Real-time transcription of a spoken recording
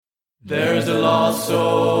There's a lost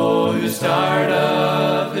soul who's tired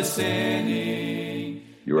of his sinning.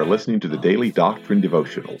 You are listening to the Daily Doctrine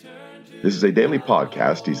Devotional. This is a daily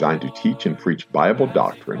podcast designed to teach and preach Bible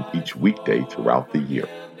doctrine each weekday throughout the year.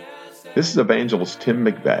 This is Evangelist Tim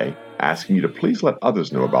McVeigh asking you to please let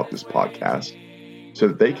others know about this podcast so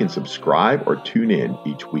that they can subscribe or tune in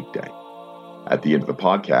each weekday. At the end of the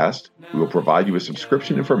podcast, we will provide you with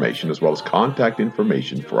subscription information as well as contact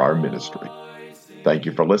information for our ministry. Thank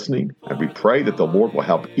you for listening, and we pray that the Lord will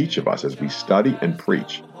help each of us as we study and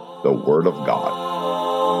preach the Word of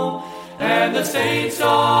God. And the saints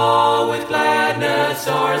all with gladness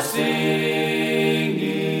are singing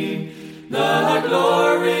the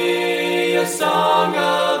glorious song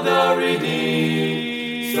of the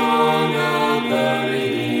redeemed, song of the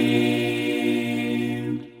redeemed.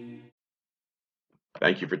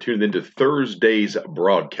 Thank you for tuning in to Thursday's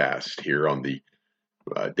broadcast here on the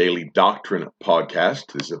Daily Doctrine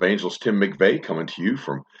Podcast. This is Evangelist Tim McVeigh coming to you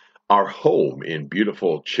from our home in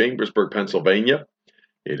beautiful Chambersburg, Pennsylvania.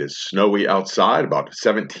 It is snowy outside, about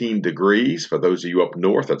 17 degrees. For those of you up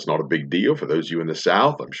north, that's not a big deal. For those of you in the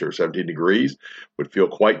south, I'm sure 17 degrees would feel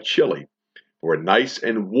quite chilly. We're nice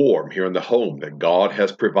and warm here in the home that God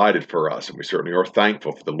has provided for us, and we certainly are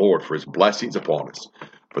thankful for the Lord for His blessings upon us,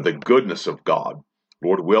 for the goodness of God.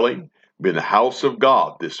 Lord willing, be in the house of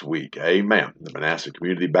God this week. Amen. The Manasseh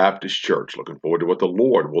Community Baptist Church. Looking forward to what the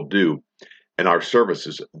Lord will do in our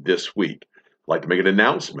services this week. I'd like to make an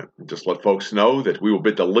announcement and just let folks know that we will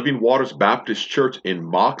be at the Living Waters Baptist Church in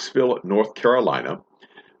Mocksville, North Carolina,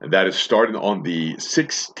 and that is starting on the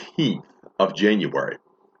 16th of January.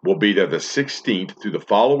 We'll be there the 16th through the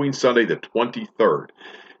following Sunday, the 23rd.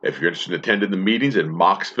 If you're interested in attending the meetings in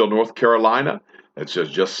Mocksville, North Carolina, it's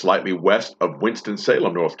just slightly west of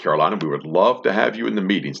Winston-Salem, North Carolina. We would love to have you in the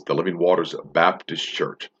meetings at the Living Waters Baptist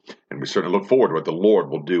Church. And we certainly look forward to what the Lord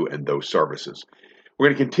will do in those services. We're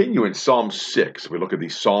going to continue in Psalm 6. We look at the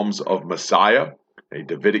Psalms of Messiah, a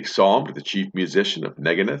Davidic psalm to the chief musician of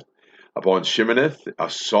Neganath. Upon Sheminith, a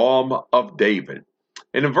psalm of David.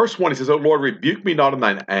 And in verse 1, he says, O Lord, rebuke me not in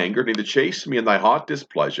thine anger, neither chase me in thy hot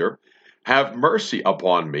displeasure. Have mercy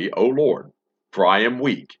upon me, O Lord, for I am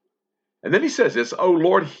weak. And then he says this, O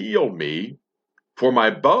Lord, heal me, for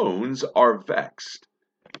my bones are vexed.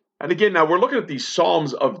 And again, now we're looking at these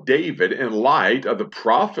Psalms of David in light of the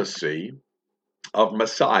prophecy of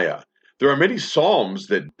Messiah. There are many Psalms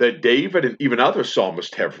that David and even other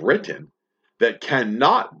psalmists have written that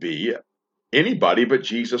cannot be anybody but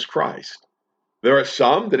Jesus Christ. There are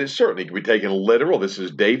some that it certainly can be taken literal. This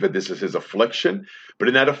is David, this is his affliction. But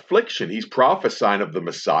in that affliction, he's prophesying of the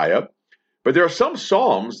Messiah. But there are some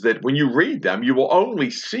Psalms that when you read them, you will only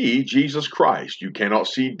see Jesus Christ. You cannot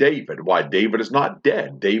see David. Why? David is not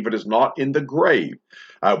dead. David is not in the grave.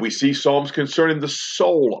 We see Psalms concerning the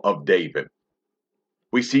soul of David.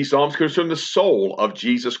 We see Psalms concerning the soul of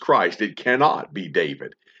Jesus Christ. It cannot be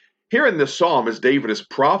David. Here in this Psalm, as David is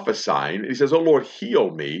prophesying, he says, O Lord, heal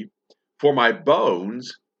me, for my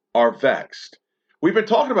bones are vexed. We've been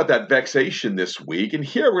talking about that vexation this week, and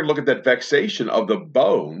here we're going to look at that vexation of the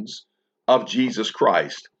bones of Jesus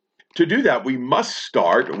Christ. To do that, we must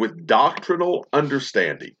start with doctrinal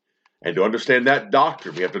understanding. And to understand that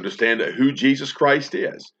doctrine, we have to understand who Jesus Christ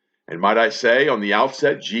is. And might I say, on the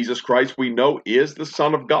outset, Jesus Christ, we know, is the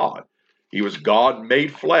Son of God. He was God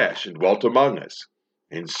made flesh and dwelt among us.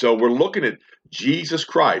 And so we're looking at Jesus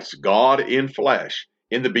Christ, God in flesh.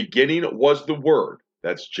 In the beginning was the Word.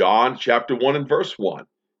 That's John chapter 1 and verse 1.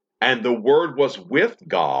 And the Word was with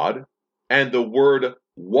God, and the Word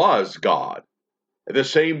was God. The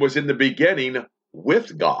same was in the beginning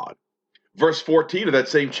with God. Verse 14 of that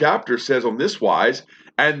same chapter says on this wise,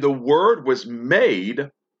 and the Word was made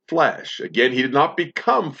flesh. Again, he did not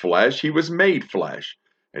become flesh, he was made flesh,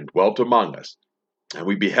 and dwelt among us. And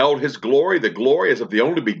we beheld his glory, the glory as of the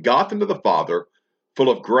only begotten of the Father, full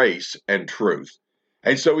of grace and truth.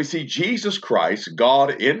 And so we see Jesus Christ,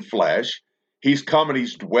 God in flesh. He's come and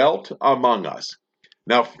he's dwelt among us.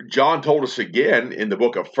 Now, John told us again in the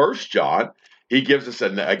book of 1 John, he gives us,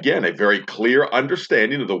 again, a very clear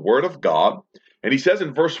understanding of the Word of God. And he says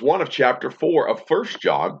in verse 1 of chapter 4 of 1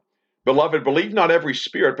 John, Beloved, believe not every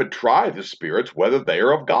spirit, but try the spirits, whether they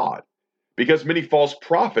are of God. Because many false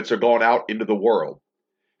prophets are gone out into the world.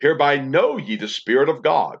 Hereby know ye the Spirit of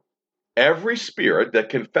God. Every spirit that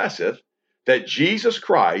confesseth that Jesus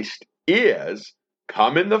Christ is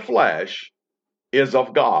come in the flesh is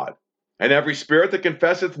of God. And every spirit that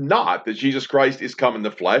confesseth not that Jesus Christ is come in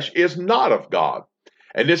the flesh is not of God.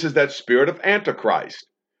 And this is that spirit of Antichrist,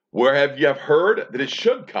 whereof ye have heard that it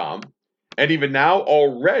should come, and even now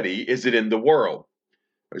already is it in the world.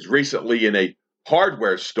 I was recently in a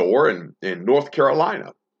hardware store in North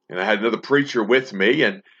Carolina. And I had another preacher with me,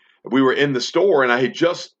 and we were in the store, and I had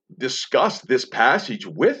just discussed this passage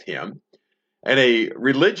with him. And a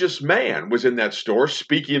religious man was in that store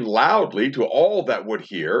speaking loudly to all that would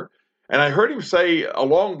hear. And I heard him say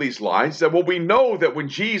along these lines that, well, we know that when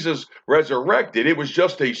Jesus resurrected, it was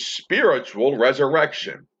just a spiritual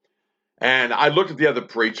resurrection. And I looked at the other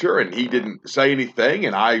preacher, and he didn't say anything,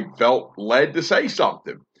 and I felt led to say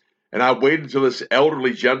something. And I waited until this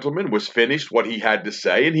elderly gentleman was finished what he had to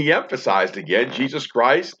say, and he emphasized again, Jesus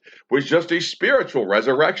Christ was just a spiritual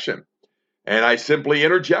resurrection. And I simply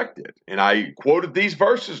interjected, and I quoted these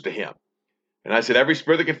verses to him. And I said, every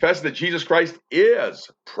spirit that confesses that Jesus Christ is,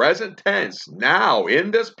 present tense, now,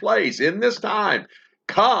 in this place, in this time,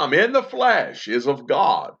 come in the flesh, is of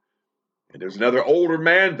God. And there's another older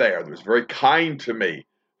man there that was very kind to me,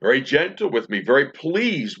 very gentle with me, very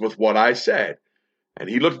pleased with what I said. And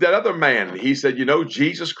he looked at that other man, and he said,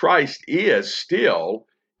 Jesus Christ is still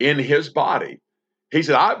in his body. He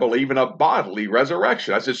said, I believe in a bodily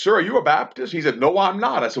resurrection. I said, sir, are you a Baptist? He said, no, I'm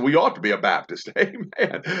not. I said, we ought to be a Baptist.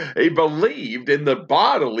 Amen. He believed in the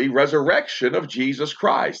bodily resurrection of Jesus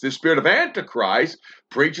Christ. The spirit of Antichrist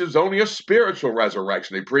preaches only a spiritual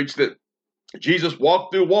resurrection. He preached that Jesus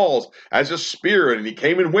walked through walls as a spirit, and he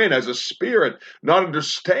came and went as a spirit, not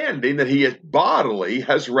understanding that he bodily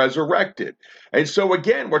has resurrected. And so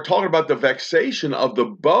again, we're talking about the vexation of the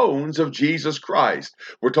bones of Jesus Christ.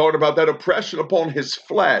 We're talking about that oppression upon his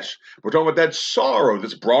flesh. We're talking about that sorrow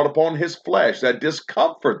that's brought upon his flesh, that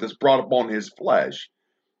discomfort that's brought upon his flesh.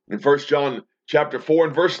 In 1 John chapter 4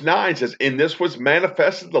 and verse 9 says, in this was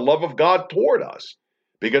manifested the love of God toward us,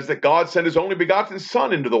 because that God sent his only begotten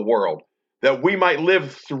Son into the world, that we might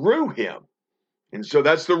live through him. And so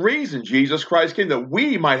that's the reason Jesus Christ came, that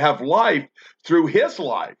we might have life through his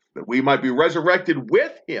life, that we might be resurrected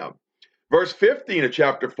with him. Verse 15 of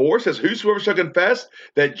chapter 4 says, whosoever shall confess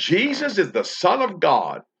that Jesus is the Son of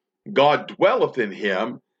God, God dwelleth in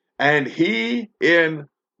him, and he in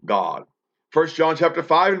God. 1 John chapter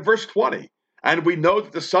 5 and verse 20, and we know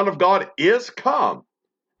that the Son of God is come,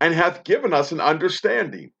 and hath given us an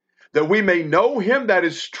understanding, that we may know him that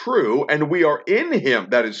is true, and we are in him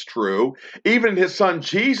that is true, even his Son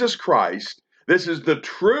Jesus Christ. This is the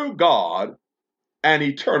true God and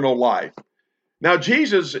eternal life. Now,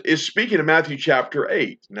 Jesus is speaking in Matthew chapter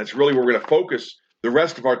 8, and that's really where we're going to focus the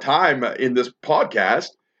rest of our time in this podcast.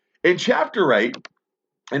 In chapter 8,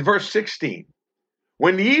 in verse 16,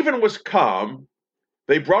 when the even was come,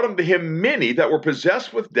 they brought unto him many that were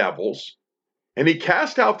possessed with devils, and he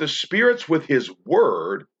cast out the spirits with his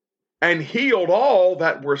word, and healed all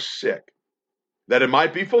that were sick, that it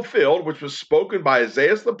might be fulfilled, which was spoken by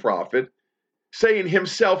Isaiah the prophet, saying,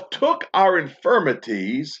 himself took our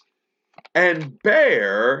infirmities and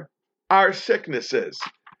bare our sicknesses.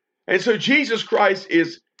 And so Jesus Christ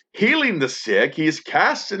is healing the sick. He is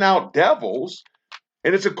casting out devils,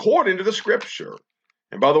 and it's according to the scripture.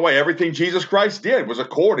 And by the way, everything Jesus Christ did was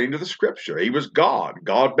according to the scripture. He was God.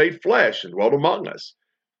 God made flesh and dwelt among us.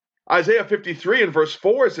 Isaiah 53 and verse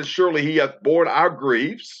 4 says, surely he hath borne our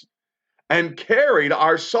griefs and carried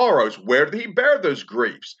our sorrows. Where did he bear those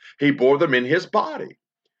griefs? He bore them in his body.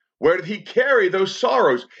 Where did he carry those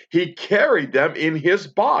sorrows? He carried them in his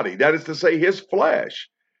body. That is to say, his flesh.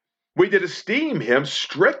 We did esteem him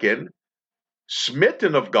stricken,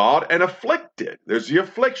 smitten of God, and afflicted. There's the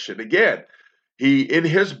affliction. Again, he in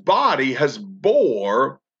his body has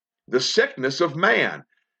bore the sickness of man.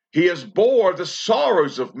 He has bore the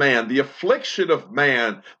sorrows of man, the affliction of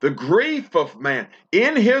man, the grief of man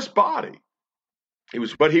in his body.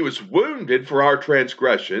 But he was wounded for our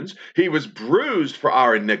transgressions. He was bruised for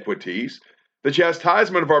our iniquities. The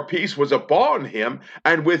chastisement of our peace was upon him,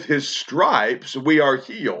 and with his stripes we are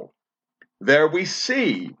healed. There we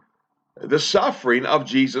see the suffering of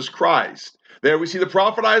Jesus Christ. There we see the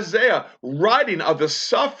prophet Isaiah writing of the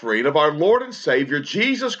suffering of our Lord and Savior,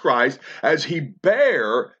 Jesus Christ, as he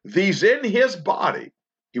bare these in his body.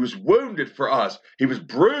 He was wounded for us. He was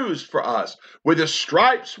bruised for us. With his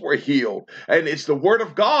stripes we're healed. And it's the word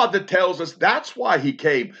of God that tells us that's why he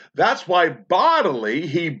came. That's why bodily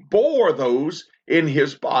he bore those in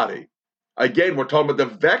his body. Again, we're talking about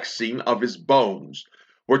the vexing of his bones.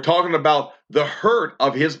 We're talking about the hurt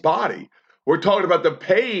of his body. We're talking about the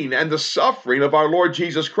pain and the suffering of our Lord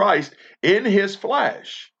Jesus Christ in his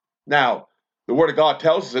flesh. Now, the Word of God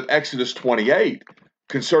tells us in Exodus 28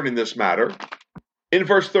 concerning this matter. In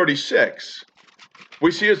verse 36,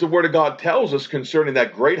 we see as the Word of God tells us concerning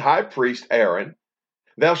that great high priest Aaron,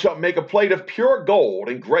 thou shalt make a plate of pure gold,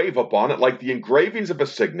 engrave upon it like the engravings of a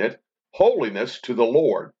signet, holiness to the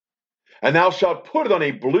Lord. And thou shalt put it on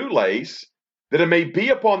a blue lace, that it may be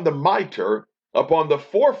upon the mitre, upon the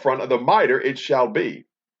forefront of the mitre it shall be.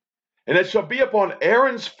 And it shall be upon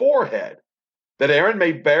Aaron's forehead, that Aaron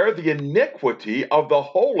may bear the iniquity of the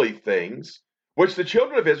holy things, which the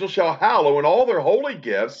children of Israel shall hallow in all their holy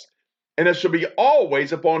gifts, and it shall be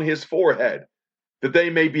always upon his forehead, that they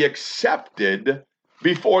may be accepted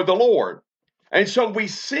before the Lord. And so we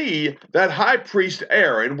see that high priest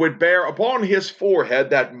Aaron would bear upon his forehead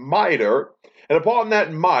that mitre, and upon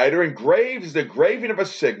that mitre engraved is the engraving of a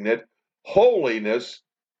signet, holiness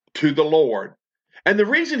to the Lord. And the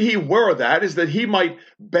reason he wore that is that he might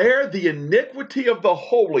bear the iniquity of the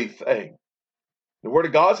holy thing. The word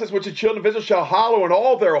of God says, which the children of Israel shall hallow in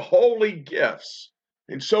all their holy gifts.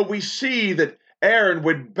 And so we see that Aaron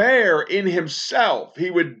would bear in himself,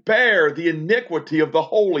 he would bear the iniquity of the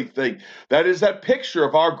holy thing. That is that picture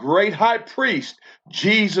of our great high priest,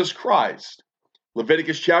 Jesus Christ.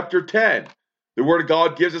 Leviticus chapter 10. The word of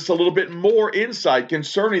God gives us a little bit more insight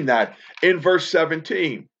concerning that in verse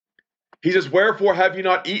 17. He says, wherefore have you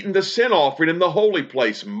not eaten the sin offering in the holy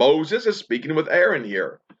place? Moses is speaking with Aaron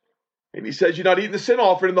here. And he says, you're not eating the sin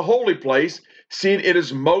offering in the holy place, seeing it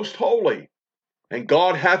is most holy. And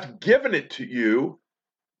God hath given it to you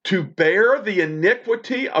to bear the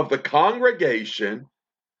iniquity of the congregation,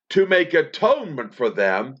 to make atonement for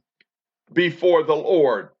them before the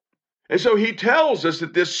Lord. And so he tells us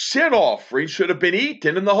that this sin offering should have been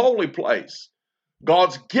eaten in the holy place.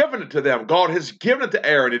 God's given it to them. God has given it to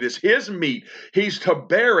Aaron. It is his meat. He's to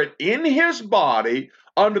bear it in his body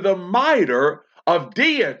under the mitre of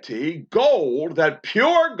deity, gold, that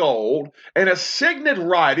pure gold, and a signet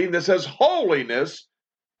writing that says holiness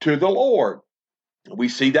to the Lord. We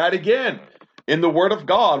see that again in the Word of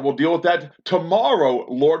God. We'll deal with that tomorrow,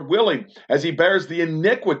 Lord willing, as he bears the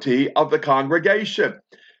iniquity of the congregation.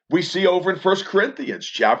 We see over in 1 Corinthians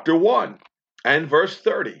chapter 1 and verse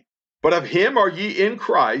 30. But of him are ye in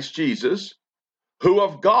Christ Jesus, who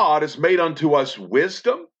of God is made unto us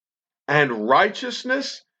wisdom and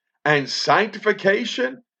righteousness and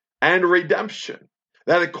sanctification and redemption,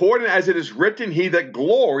 that according as it is written, he that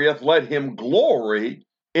glorieth, let him glory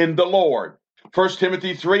in the Lord. 1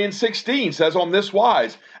 Timothy 3 and 16 says on this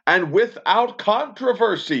wise, and without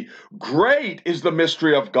controversy, great is the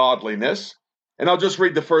mystery of godliness. And I'll just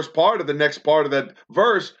read the first part of the next part of that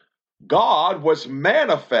verse. God was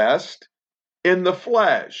manifest in the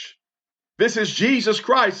flesh. This is Jesus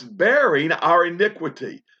Christ bearing our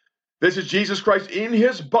iniquity. This is Jesus Christ in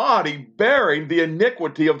his body bearing the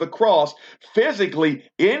iniquity of the cross physically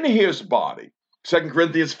in his body. 2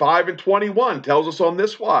 Corinthians 5 and 21 tells us on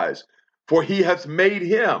this wise, for he hath made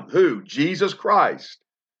him, who? Jesus Christ.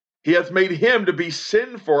 He hath made him to be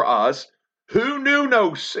sin for us, who knew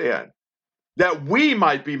no sin, that we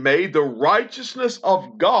might be made the righteousness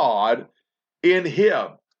of God in him.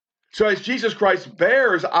 So as Jesus Christ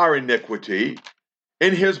bears our iniquity,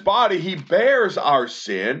 in his body he bears our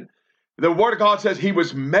sin. The Word of God says he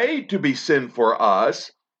was made to be sin for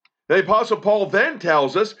us. The Apostle Paul then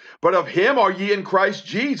tells us, but of him are ye in Christ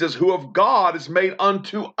Jesus, who of God is made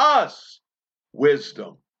unto us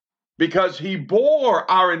wisdom. Because he bore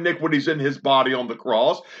our iniquities in his body on the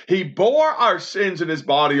cross. He bore our sins in his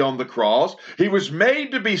body on the cross. He was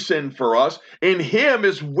made to be sin for us. In him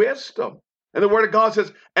is wisdom. And the Word of God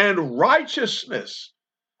says, and righteousness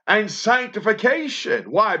and sanctification.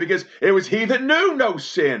 Why? Because it was he that knew no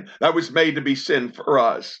sin that was made to be sin for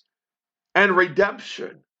us. And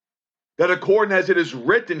redemption. That according as it is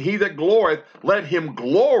written, he that glorieth, let him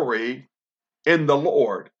glory in the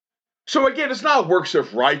Lord. So again, it's not works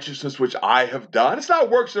of righteousness which I have done. It's not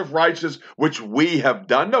works of righteousness which we have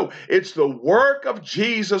done. No, it's the work of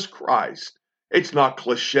Jesus Christ. It's not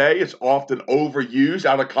cliche. It's often overused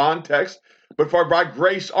out of context. But for by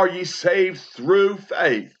grace are ye saved through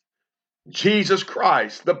faith. Jesus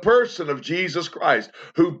Christ, the person of Jesus Christ,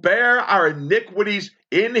 who bare our iniquities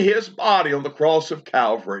in his body on the cross of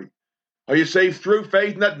Calvary. Are you saved through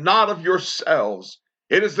faith, and that not of yourselves?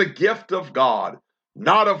 It is the gift of God,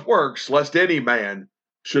 not of works, lest any man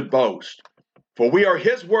should boast. For we are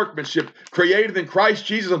his workmanship, created in Christ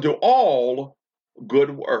Jesus unto all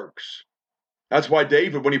good works. That's why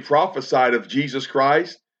David, when he prophesied of Jesus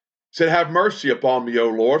Christ, said, have mercy upon me, O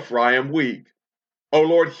Lord, for I am weak. O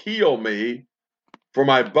Lord, heal me, for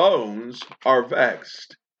my bones are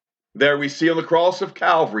vexed. There we see on the cross of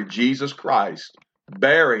Calvary, Jesus Christ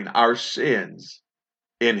bearing our sins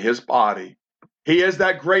in his body. He is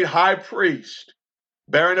that great high priest,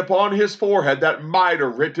 bearing upon his forehead that mitre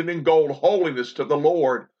written in gold, holiness to the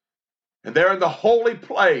Lord. And there in the holy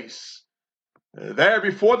place, there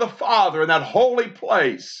before the Father in that holy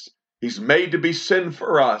place, he's made to be sin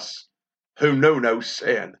for us who know no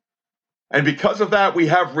sin. And because of that, we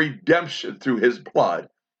have redemption through his blood.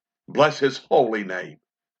 Bless his holy name.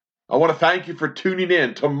 I want to thank you for tuning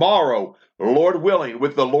in. Tomorrow, Lord willing,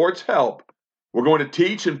 with the Lord's help, we're going to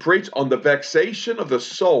teach and preach on the vexation of the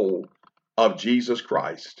soul of Jesus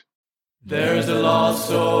Christ. There's a lost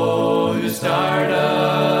soul who's tired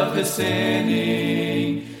of his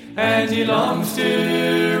sinning, and he longs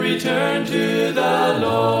to return to the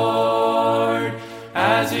Lord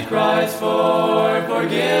as he cries for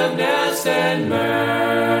forgiveness and mercy.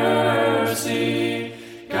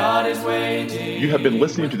 God is waiting. You have been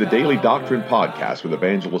listening to the Daily Doctrine Podcast with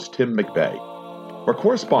Evangelist Tim McVeigh. For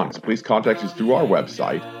correspondence, please contact us through our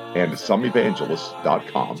website and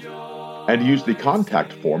someevangelists.com and use the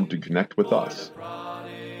contact form to connect with us.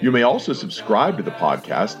 You may also subscribe to the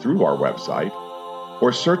podcast through our website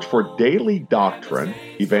or search for Daily Doctrine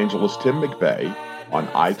Evangelist Tim McVeigh on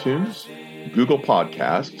iTunes, Google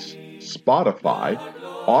Podcasts, Spotify,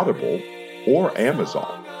 Audible, or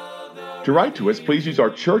Amazon. To write to us, please use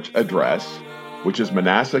our church address, which is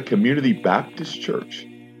Manasseh Community Baptist Church,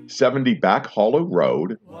 70 Back Hollow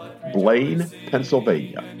Road, Blaine,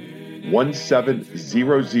 Pennsylvania,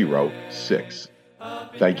 17006.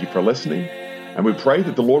 Thank you for listening, and we pray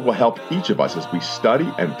that the Lord will help each of us as we study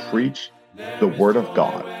and preach the Word of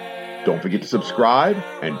God. Don't forget to subscribe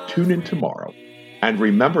and tune in tomorrow. And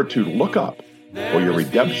remember to look up, for your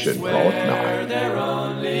redemption draweth nigh. There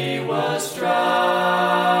only was strife.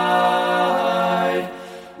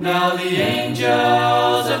 Now the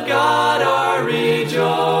angels of God are rejoicing,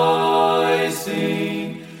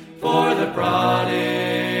 for the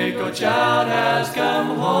prodigal child has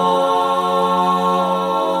come home,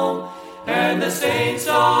 and the saints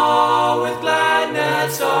all with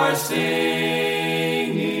gladness are singing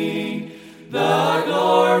the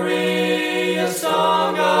glorious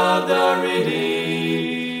song of the redeemed.